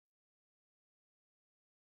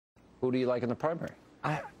Who do you like in the primary?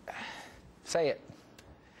 Say it.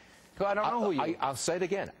 I don't know who you... I'll say it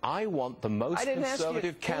again. I want the most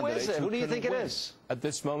conservative candidate. Who is it? Who do you think it is? At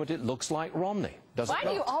this moment, it looks like Romney. Why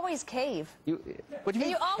do you always cave? What do you mean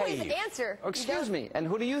you always cave? answer. Oh, excuse me. And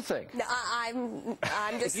who do you think? No, I'm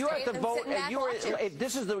just. If you had to vote, if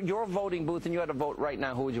this is your voting booth, and you had to vote right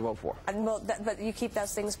now, who would you vote for? Well, but you keep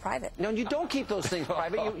those things private. No, you don't keep those things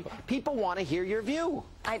private. People want to hear your view.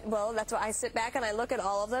 Well, that's why I sit back and I look at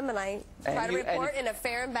all of them and I try to report in a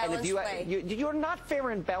fair and balanced way. You're not fair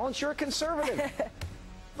and balanced. You're a conservative.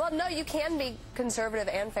 Well, no, you can be conservative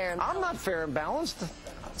and fair and balanced. I'm not fair and balanced.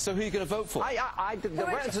 So who are you going to vote for?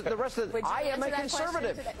 The rest of I am a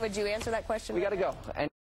conservative. Would you answer that question? We got to go.